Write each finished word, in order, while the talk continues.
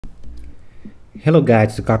Hello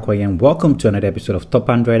guys, it's Aqua and welcome to another episode of Top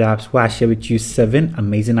Android Apps, where I share with you 7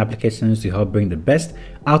 amazing applications to help bring the best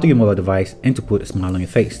out of your mobile device and to put a smile on your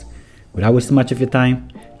face. Without wasting much of your time,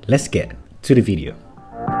 let's get to the video.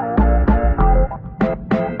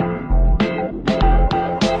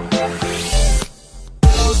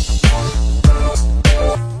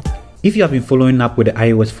 If you have been following up with the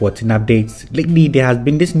iOS 14 updates, lately there has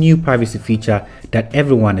been this new privacy feature that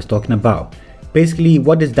everyone is talking about. Basically,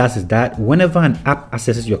 what this does is that whenever an app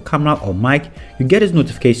accesses your camera or mic, you get this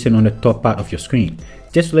notification on the top part of your screen,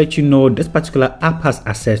 just to let you know this particular app has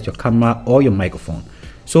accessed your camera or your microphone.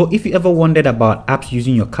 So if you ever wondered about apps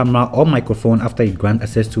using your camera or microphone after you grant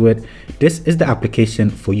access to it, this is the application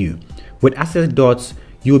for you. With access dots,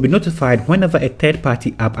 you will be notified whenever a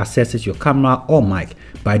third-party app accesses your camera or mic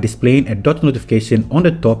by displaying a dot notification on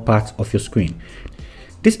the top part of your screen.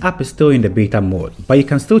 This app is still in the beta mode, but you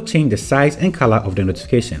can still change the size and color of the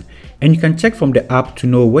notification, and you can check from the app to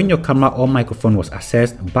know when your camera or microphone was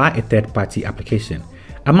accessed by a third-party application.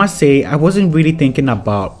 I must say, I wasn't really thinking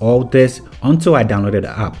about all this until I downloaded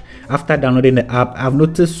the app. After downloading the app, I've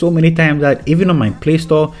noticed so many times that even on my Play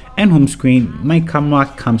Store and home screen, my camera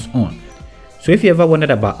comes on. So if you ever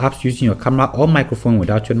wondered about apps using your camera or microphone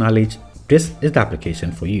without your knowledge, this is the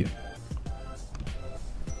application for you.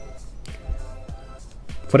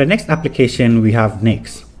 For the next application, we have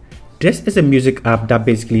Nix. This is a music app that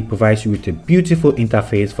basically provides you with a beautiful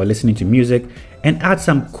interface for listening to music and adds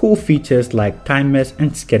some cool features like timers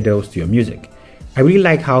and schedules to your music. I really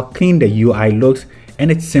like how clean the UI looks and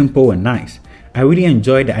it's simple and nice. I really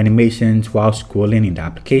enjoy the animations while scrolling in the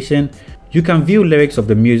application. You can view lyrics of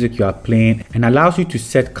the music you are playing and allows you to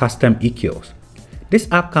set custom EQs. This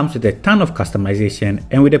app comes with a ton of customization,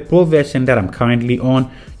 and with the Pro version that I'm currently on,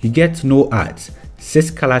 you get no ads,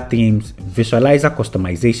 6 color themes, visualizer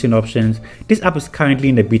customization options. This app is currently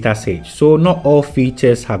in the beta stage, so not all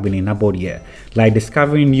features have been enabled yet, like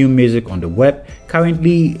discovering new music on the web.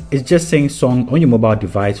 Currently, it's just saying song on your mobile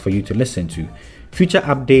device for you to listen to. Future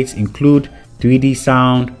updates include 3D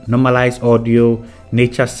sound, normalized audio,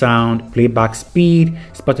 nature sound, playback speed,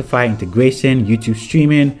 Spotify integration, YouTube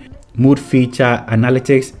streaming, mood feature,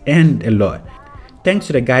 analytics, and a lot. Thanks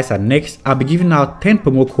to the guys at Nix, I'll be giving out 10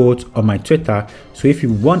 promo codes on my Twitter, so if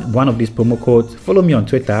you want one of these promo codes, follow me on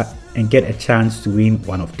Twitter and get a chance to win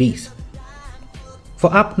one of these.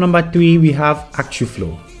 For app number 3, we have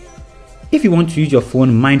ActuFlow. If you want to use your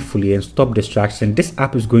phone mindfully and stop distraction, this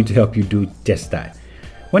app is going to help you do just that.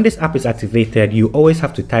 When this app is activated, you always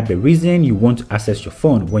have to type the reason you want to access your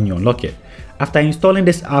phone when you unlock it. After installing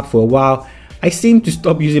this app for a while, I seem to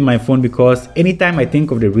stop using my phone because anytime I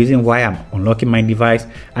think of the reason why I'm unlocking my device,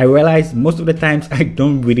 I realize most of the times I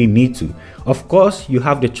don't really need to. Of course, you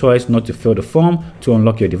have the choice not to fill the form to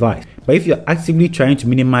unlock your device. But if you're actively trying to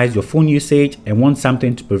minimize your phone usage and want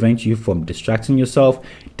something to prevent you from distracting yourself,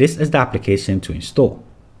 this is the application to install.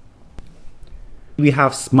 We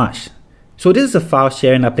have Smash. So this is a file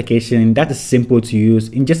sharing application that is simple to use.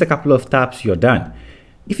 In just a couple of taps, you're done.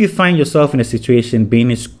 If you find yourself in a situation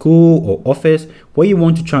being in school or office where you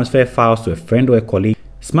want to transfer files to a friend or a colleague,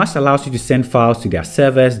 Smash allows you to send files to their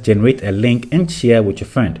servers, generate a link, and share with your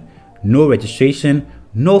friend. No registration,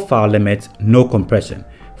 no file limits, no compression.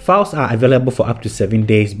 Files are available for up to 7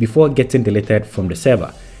 days before getting deleted from the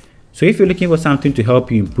server. So if you're looking for something to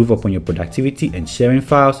help you improve upon your productivity and sharing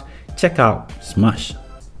files, check out Smash.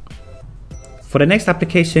 For the next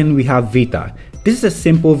application, we have Vita. This is a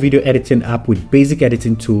simple video editing app with basic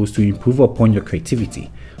editing tools to improve upon your creativity.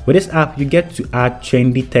 With this app, you get to add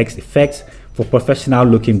trendy text effects for professional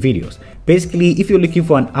looking videos. Basically, if you're looking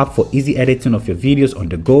for an app for easy editing of your videos on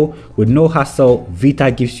the go with no hassle, Vita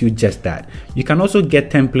gives you just that. You can also get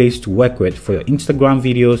templates to work with for your Instagram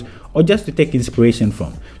videos or just to take inspiration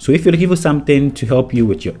from. So if you're looking for something to help you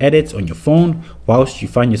with your edits on your phone whilst you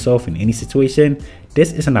find yourself in any situation,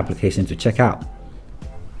 this is an application to check out.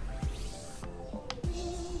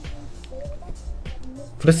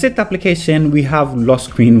 For the 6th application, we have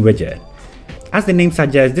LOCKSCREEN widget. As the name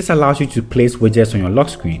suggests, this allows you to place widgets on your lock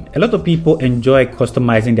screen. A lot of people enjoy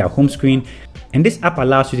customizing their home screen, and this app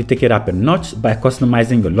allows you to take it up a notch by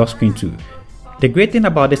customizing your lock screen too. The great thing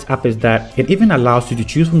about this app is that it even allows you to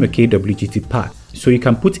choose from your KWGT pack, so you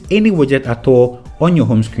can put any widget at all on your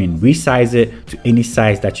home screen, resize it to any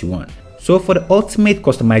size that you want. So for the ultimate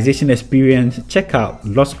customization experience, check out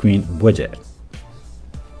LOCKSCREEN widget.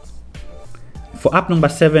 For app number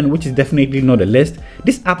 7, which is definitely not the list,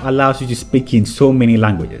 this app allows you to speak in so many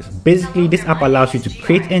languages. Basically, this app allows you to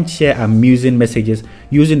create and share amusing messages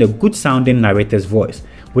using a good sounding narrator's voice.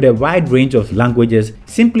 with a wide range of languages.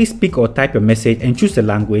 Simply speak or type your message and choose the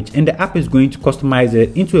language, and the app is going to customize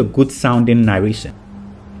it into a good sounding narration.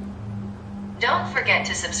 Don't forget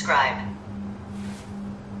to subscribe.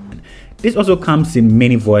 This also comes in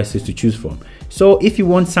many voices to choose from. So if you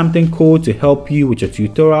want something cool to help you with your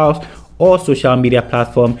tutorials or social media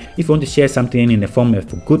platform, if you want to share something in the form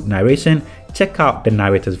of good narration, check out the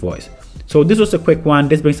narrator's voice. So this was a quick one.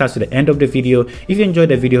 This brings us to the end of the video. If you enjoyed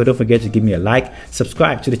the video, don't forget to give me a like,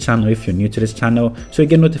 subscribe to the channel if you're new to this channel so you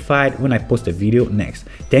get notified when I post a video next.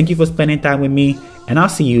 Thank you for spending time with me, and I'll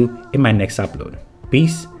see you in my next upload.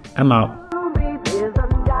 Peace, I'm out.